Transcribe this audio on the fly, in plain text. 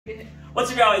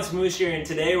What's up, y'all? It's Moose here, and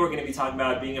today we're going to be talking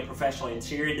about being a professional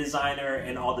interior designer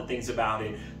and all the things about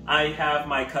it. I have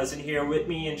my cousin here with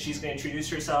me, and she's going to introduce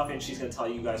herself, and she's going to tell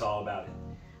you guys all about it.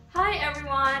 Hi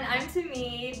everyone, I'm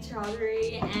Tamid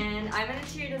Chaudhary, and I'm an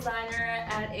interior designer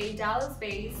at a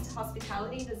Dallas-based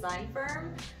hospitality design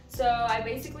firm. So I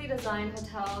basically design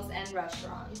hotels and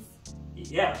restaurants.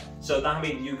 Yeah, so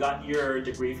Tamid, you got your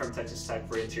degree from Texas Tech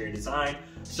for interior design.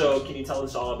 So can you tell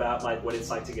us all about what it's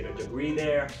like to get a degree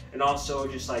there? And also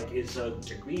just is a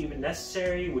degree even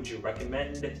necessary? Would you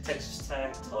recommend Texas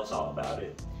Tech? Tell us all about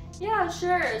it. Yeah,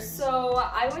 sure. So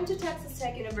I went to Texas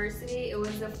Tech University. It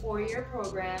was a 4-year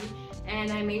program,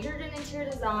 and I majored in interior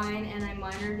design and I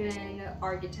minored in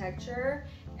architecture.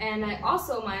 And I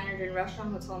also minored in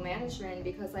restaurant hotel management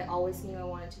because I always knew I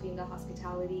wanted to be in the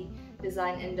hospitality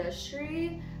design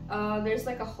industry. There's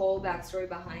a whole backstory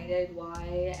behind it,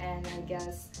 why, and I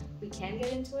guess we can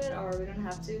get into it or we don't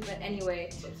have to, but anyway.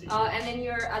 And then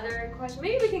your other question,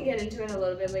 maybe we can get into it a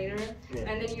little bit later. Yeah.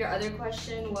 And then your other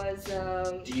question was...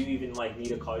 do you even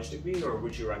need a college degree, or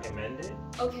would you recommend it?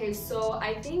 Okay, so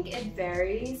I think it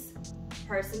varies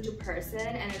person to person,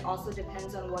 and it also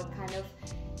depends on what kind of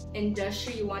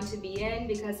industry you want to be in,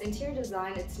 because interior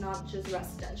design, it's not just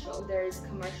residential. There's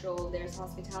commercial, there's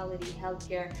hospitality,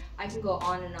 healthcare. I can go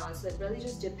on and on. So it really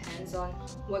just depends on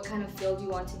what kind of field you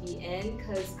want to be in,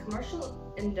 because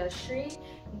commercial industry,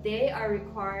 they are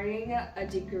requiring a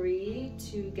degree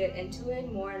to get into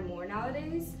it more and more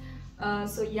nowadays.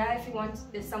 So yeah,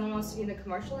 if someone wants to be in the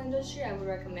commercial industry, I would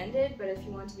recommend it. But if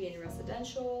you want to be in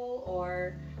residential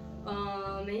or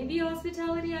maybe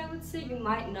hospitality, I would say you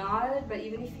might not, but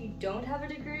even if you don't have a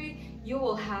degree, you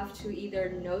will have to either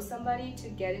know somebody to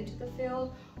get into the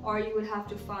field, or you would have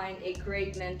to find a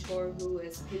great mentor who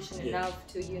is patient enough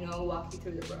to, walk you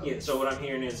through the road. Yeah, so what I'm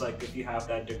hearing is if you have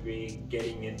that degree,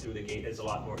 getting in through the gate is a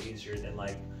lot more easier than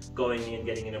going in,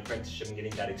 getting an apprenticeship and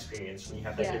getting that experience. When you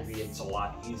have that degree, it's a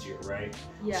lot easier, right?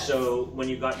 Yes. So when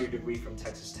you got your degree from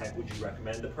Texas Tech, would you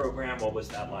recommend the program? What was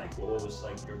that like? What was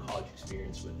your college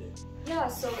experience with it? Yeah,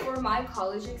 so for my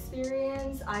college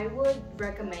experience, I would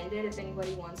recommend it if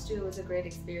anybody wants to. It was a great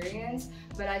experience,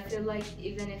 but I feel like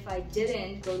even if I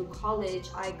didn't go to college,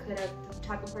 I could have, the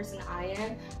type of person I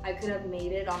am, I could have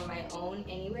made it on my own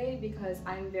anyway, because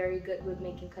I'm very good with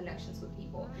making connections with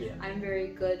people. Yeah.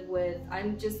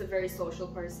 I'm just a very social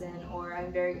person, or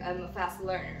I'm a fast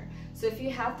learner. So if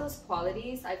you have those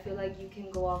qualities, I feel like you can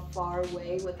go a far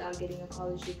way without getting a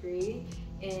college degree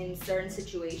in certain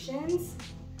situations.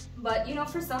 But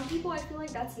for some people, I feel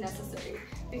like that's necessary,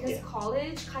 because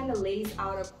college kind of lays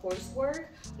out a coursework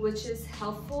which is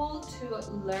helpful to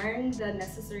learn the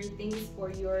necessary things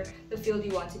for the field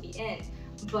you want to be in.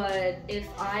 But if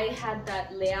I had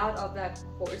that layout of that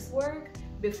coursework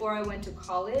before I went to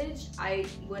college, I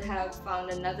would have found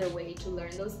another way to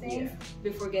learn those things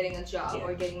before getting a job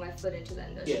or getting my foot into the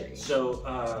industry. Yeah.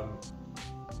 So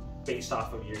based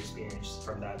off of your experience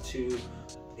from that too,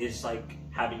 is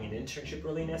having an internship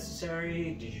really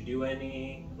necessary? Did you do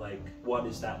any? What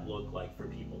does that look like for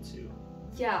people too?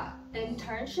 Yeah,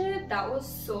 internship, that was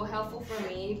so helpful for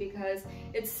me, because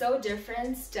it's so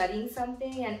different studying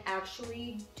something and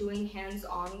actually doing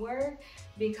hands-on work.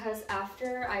 Because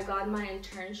after I got my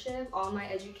internship, all my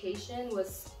education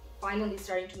was finally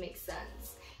starting to make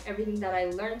sense. Everything that I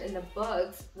learned in the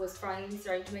books was finally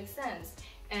starting to make sense.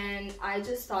 And I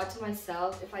just thought to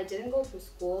myself, if I didn't go to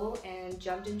school and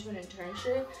jumped into an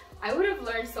internship, I would have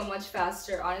learned so much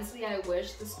faster. Honestly, I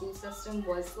wish the school system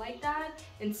was like that,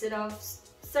 instead of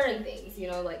certain things,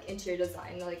 like interior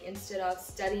design. Instead of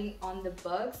studying on the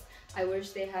books, I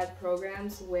wish they had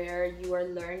programs where you are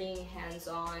learning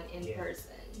hands-on in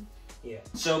person. Yeah.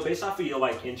 So based off of your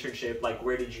internship,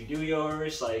 where did you do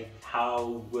yours?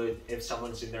 How would, if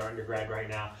someone's in their undergrad right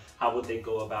now, how would they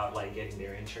go about getting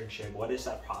their internship? What does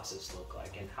that process look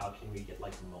like, and how can we get the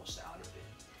most out of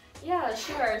it? Yeah,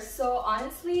 sure. So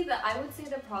honestly, I would say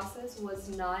the process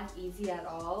was not easy at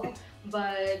all,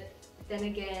 but then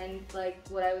again,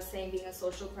 what I was saying, being a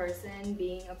social person,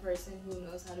 being a person who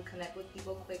knows how to connect with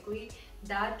people quickly,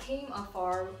 that came a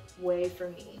far way for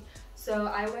me. So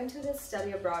I went to this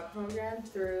study abroad program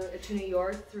to New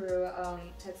York through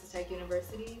Texas Tech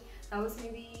University. That was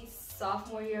maybe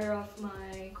sophomore year of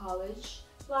my college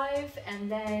life,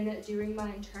 and then during my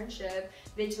internship,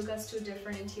 they took us to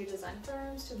different interior design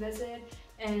firms to visit,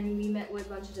 and we met with a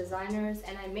bunch of designers,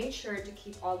 and I made sure to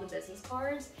keep all the business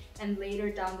cards. And later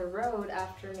down the road,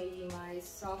 after maybe my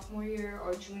sophomore year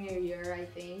or junior year, I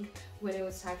think, when it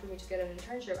was time for me to get an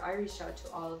internship, I reached out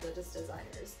to all of the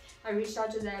designers. I reached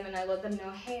out to them and I let them know,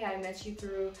 hey, I met you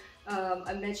through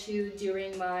I met you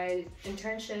during my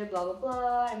internship, blah blah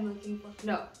blah. I'm looking for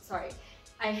no, sorry.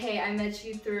 I met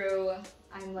you through.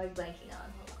 I'm like blanking out.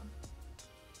 Hold on.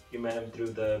 You met him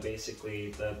through the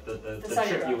basically the study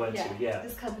trip you abroad, went to. Yeah.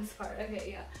 Just cut this part.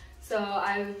 Okay, yeah. So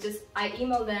I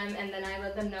emailed them and then I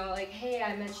let them know like, hey,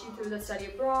 I met you through the study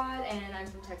abroad and I'm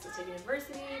from Texas Tech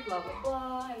University, blah blah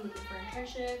blah. I'm looking for an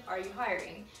internship. Are you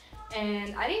hiring?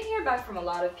 And I didn't hear back from a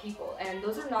lot of people, and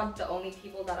those are not the only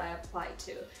people that I applied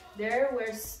to. There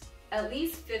were at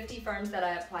least 50 firms that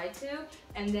I applied to,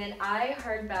 and then I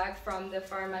heard back from the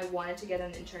firm I wanted to get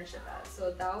an internship at.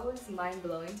 So that was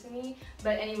mind-blowing to me.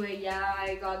 But anyway, yeah,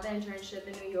 I got the internship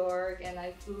in New York and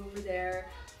I flew over there,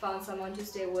 found someone to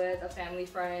stay with, a family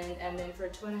friend, and then for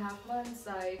 2.5 months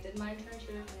I did my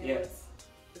internship and it was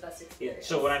the best experience. Yeah.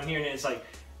 So what I'm hearing is like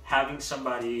having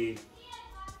somebody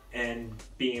and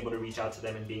being able to reach out to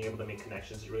them and being able to make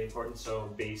connections is really important.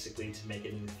 So basically, to make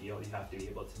it in the field, you have to be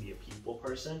able to be a people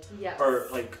person. Yes. Or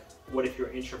like, what if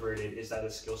you're introverted? Is that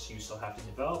a skill you still have to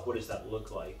develop? What does that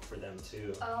look like for them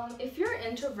too? If you're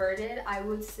introverted, I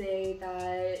would say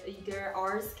that there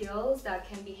are skills that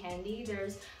can be handy.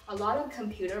 There's a lot of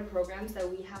computer programs that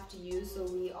we have to use. So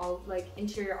we all like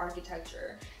interior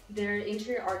architecture. Their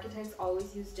interior architects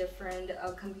always use different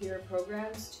computer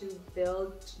programs to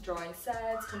build drawing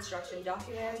sets, construction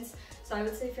documents. So I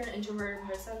would say if you're an introverted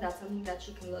person, that's something that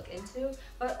you can look into.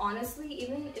 But honestly,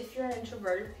 even if you're an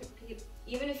introverted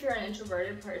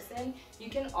person, you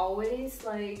can always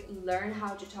like learn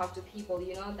how to talk to people.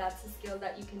 You know, that's a skill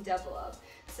that you can develop.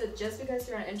 So just because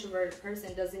you're an introverted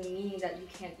person doesn't mean that you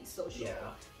can't be social.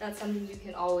 Yeah. That's something you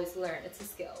can always learn. It's a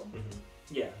skill. Mm-hmm.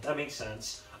 Yeah, that makes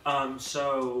sense.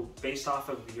 So based off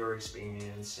of your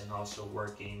experience and also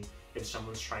working, if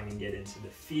someone's trying to get into the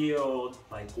field,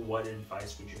 like what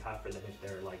advice would you have for them if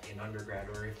they're like in undergrad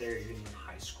or if they're even in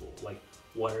high school? Like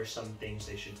what are some things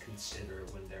they should consider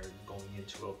when they're going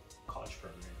into a college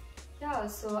program? Yeah,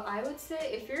 so I would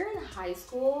say if you're in high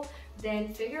school,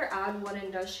 then figure out what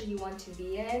industry you want to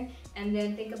be in, and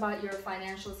then think about your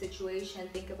financial situation,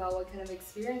 think about what kind of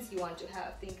experience you want to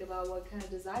have, think about what kind of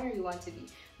designer you want to be.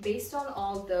 Based on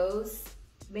all those,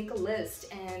 make a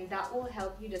list, and that will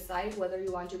help you decide whether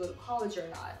you want to go to college or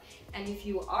not. And if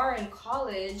you are in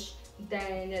college,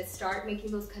 then start making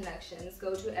those connections.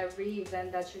 Go to every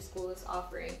event that your school is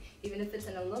offering, even if it's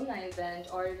an alumni event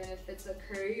or even if it's a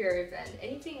career event,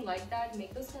 anything like that.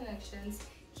 Make those connections,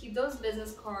 keep those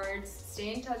business cards,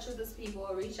 stay in touch with those people,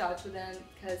 reach out to them,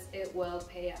 because it will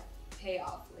pay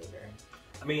off later.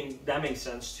 I mean, that makes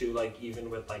sense too. Like even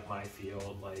with like my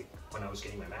field, like when I was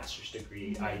getting my master's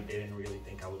degree, I didn't really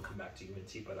think I would come back to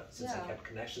UNT, but since I kept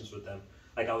connections with them,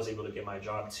 like I was able to get my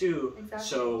job too. Exactly.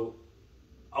 So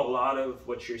a lot of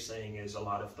what you're saying is a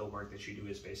lot of the work that you do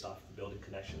is based off of building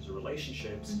connections or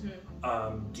relationships.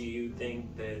 Do you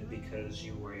think that because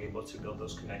you were able to build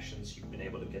those connections, you've been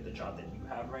able to get the job that you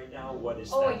have right now? What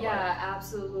is that like?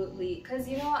 Absolutely. Because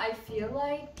you know, I feel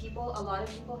like a lot of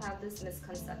people have this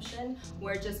misconception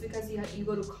where just because you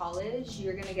go to college,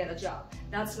 you're gonna get a job.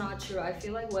 That's not true. I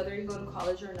feel like whether you go to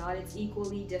college or not, it's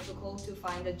equally difficult to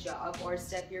find a job or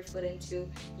step your foot into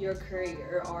your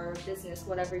career or business,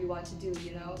 whatever you want to do,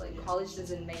 you know? Like college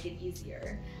doesn't make it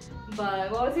easier. But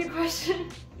what was your question?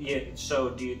 Yeah, so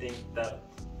do you think that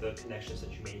the connections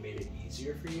that you made it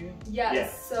easier for you? Yes. Yeah.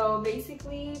 So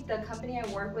basically, the company I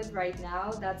work with right now,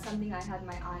 that's something I had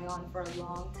my eye on for a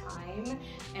long time,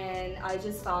 and I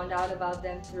just found out about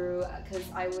them through because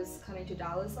I was coming to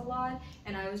Dallas a lot,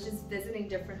 and I was just visiting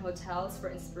different hotels for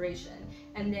inspiration.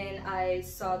 And then I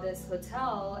saw this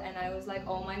hotel, and I was like,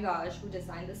 oh my gosh, who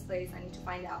designed this place? I need to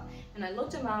find out. And I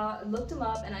looked them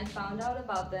up, and I found out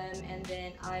about them, and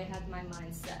then I had my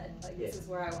mind set, like this is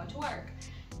where I want to work.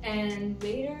 And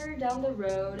later down the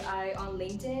road, on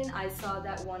LinkedIn, I saw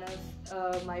that one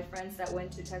of my friends that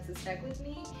went to Texas Tech with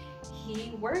me,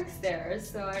 he works there.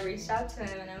 So I reached out to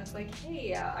him and I was like,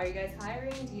 hey, are you guys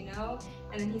hiring? Do you know?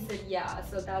 And then he said, yeah.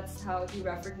 So that's how he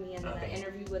referred me, and then I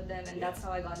interviewed with them, and that's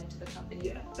how I got into the company.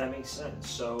 Yeah, that makes sense.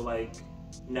 So like,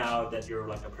 now that you're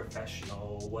like a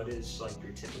professional, what is like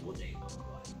your typical day look like?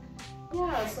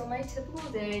 Yeah, so my typical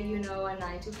day, you know, a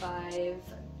 9 to 5,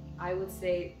 I would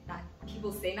say,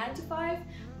 people say 9 to 5,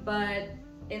 but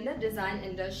in the design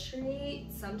industry,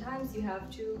 sometimes you have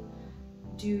to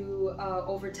do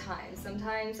overtime.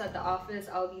 Sometimes at the office,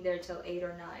 I'll be there till 8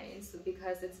 or 9, so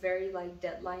because it's very like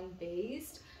deadline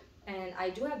based, and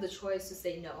I do have the choice to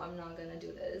say, no, I'm not gonna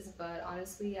do this, but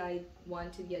honestly, I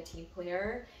want to be a team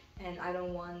player, and I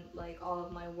don't want like all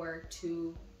of my work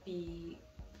to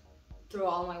throw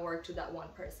all my work to that one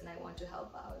person. I want to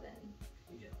help out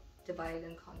and divide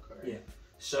and conquer. Yeah.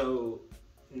 So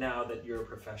now that you're a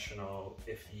professional,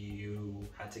 if you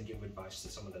had to give advice to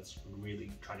someone that's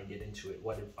really trying to get into it,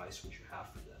 what advice would you have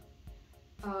for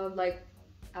them? Like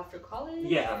after college?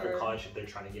 Yeah, after college, if they're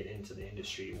trying to get into the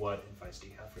industry, what advice do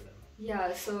you have for them?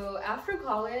 Yeah, so after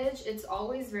college, it's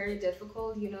always very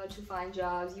difficult, you know, to find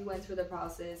jobs. You went through the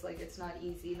process, like it's not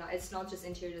easy. No, it's not just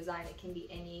interior design, it can be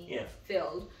any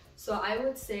field. So I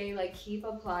would say like keep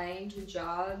applying to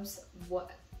jobs,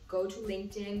 go to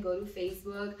LinkedIn, go to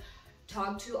Facebook,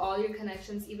 talk to all your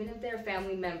connections, even if they're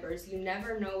family members. You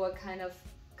never know what kind of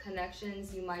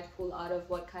connections you might pull out of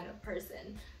what kind of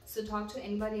person. So talk to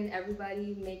anybody and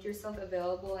everybody, make yourself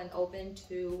available and open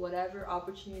to whatever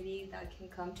opportunity that can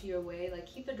come to your way. Like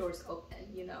keep the doors open,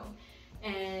 you know.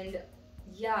 And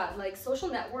yeah, like social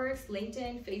networks,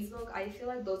 LinkedIn, Facebook, I feel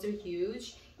like those are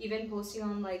huge. Even posting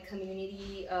on like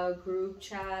community group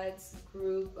chats,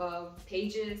 group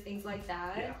pages, things like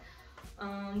that.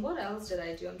 Yeah. What else did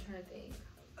I do? I'm trying to think.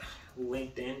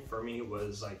 LinkedIn for me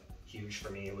was like huge for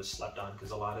me. It was slept on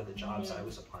because a lot of the jobs I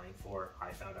was applying for,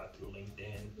 I found out through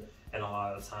LinkedIn. And a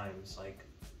lot of the times, like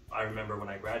I remember when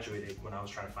I graduated, when I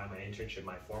was trying to find my internship,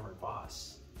 my former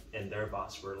boss and their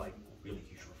boss were like really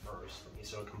huge referrers for me.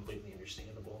 So completely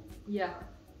understandable. Yeah,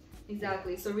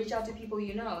 exactly. So reach out to people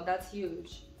you know. That's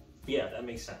huge. Yeah, that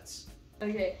makes sense.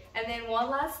 Okay, and then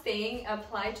one last thing,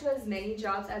 apply to as many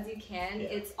jobs as you can. Yeah.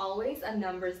 It's always a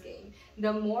numbers game.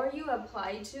 The more you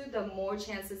apply to, the more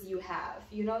chances you have.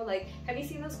 You know, like, have you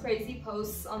seen those crazy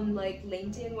posts on like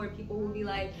LinkedIn where people will be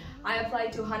like, I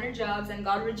applied to 100 jobs and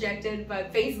got rejected,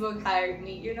 but Facebook hired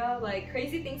me, you know? Like,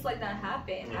 crazy things like that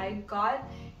happen. Yeah.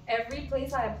 Every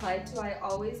place I applied to, I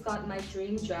always got my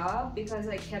dream job because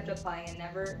I kept applying and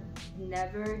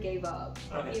never gave up.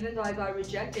 Okay. Even though I got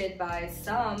rejected by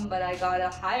some, but I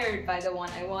got hired by the one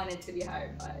I wanted to be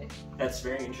hired by. That's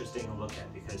very interesting to look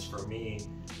at because for me,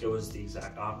 it was the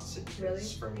exact opposite.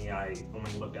 Because for me, I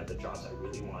only looked at the jobs I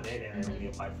really wanted and I only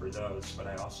applied for those, but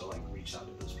I also like reached out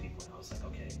to those people and I was like,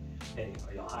 okay, hey,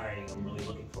 are y'all hiring? I'm really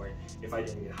looking for it. If I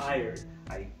didn't get hired,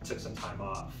 I took some time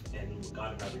off and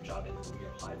got another job and then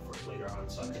reapplied for it later on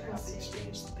so I could have the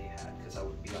experience that they had, because I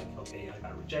would be like, okay, I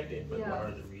got rejected, but what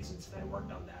are the reasons? And I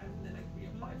worked on that and then I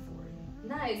reapplied for it.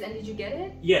 Nice. And did you get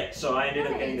it? Yeah, so I ended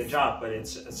up getting the job, but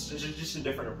it's just a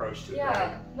different approach to it,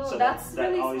 right? No, so that's that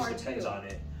really always smart depends too. on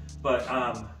it. But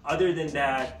other than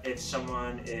that, if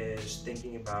someone is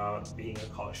thinking about being a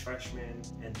college freshman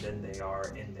and then they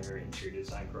are in their interior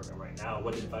design program right now,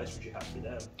 what advice would you have for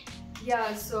them?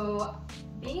 Yeah, so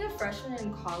being a freshman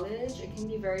in college, it can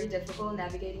be very difficult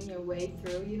navigating your way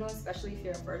through, you know, especially if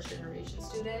you're a first generation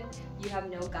student, you have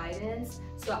no guidance.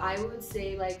 So I would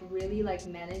say like really like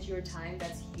manage your time.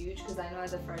 That's huge, because I know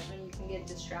as a freshman you can get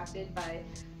distracted by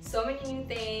so many new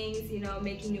things, you know,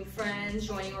 making new friends,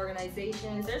 joining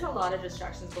organizations. There's a lot of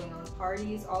distractions going on,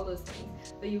 parties, all those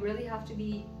things. But you really have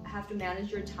to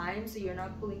manage your time so you're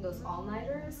not pulling those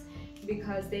all-nighters,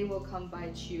 because they will come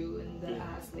bite you in the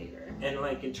ass later. And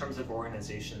like in terms of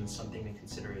organizations, something to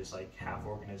consider is like have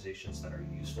organizations that are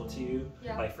useful to you.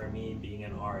 Like for me, being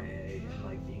an RA and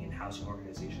like being in housing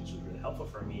organizations was really helpful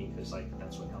for me, because like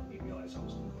that's what helped me realize I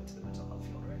was going to go into the mental health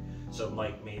field, right? So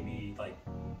like maybe like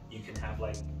you can have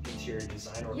like interior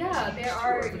design organizations. Yeah, there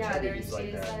are. There's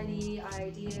like Society,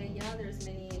 IDEA. Yeah, there's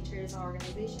many interior design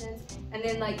organizations. And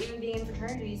then like even being in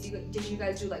fraternities, did you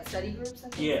guys do like study groups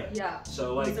and things? Yeah.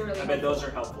 So like I bet those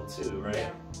are helpful too,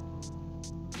 right?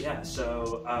 Yeah.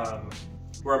 So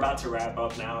we're about to wrap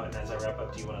up now, and as I wrap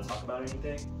up, do you want to talk about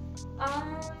anything?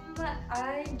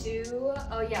 I do.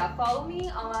 Oh yeah, follow me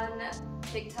on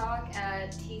TikTok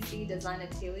at TC Design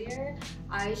Atelier.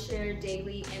 I share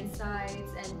daily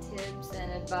insights and tips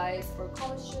and advice for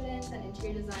college students and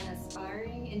interior design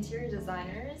aspiring interior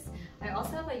designers. I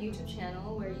also have a YouTube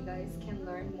channel where you guys can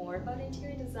learn more about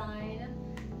interior design.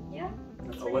 Yeah.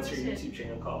 What's your YouTube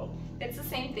channel called? It's the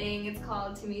same thing. It's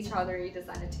called Timi Chaudhary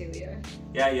Design Atelier.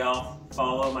 Yeah, y'all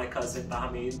follow my cousin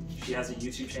Tahmid. She has a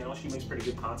YouTube channel. She makes pretty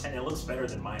good content. It looks better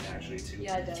than mine actually too.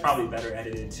 Yeah, it does. It's probably better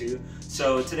edited too.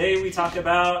 So today we talk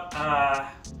about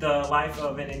the life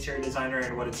of an interior designer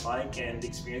and what it's like and the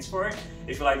experience for it.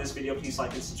 If you like this video, please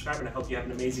like and subscribe, and I hope you have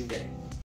an amazing day.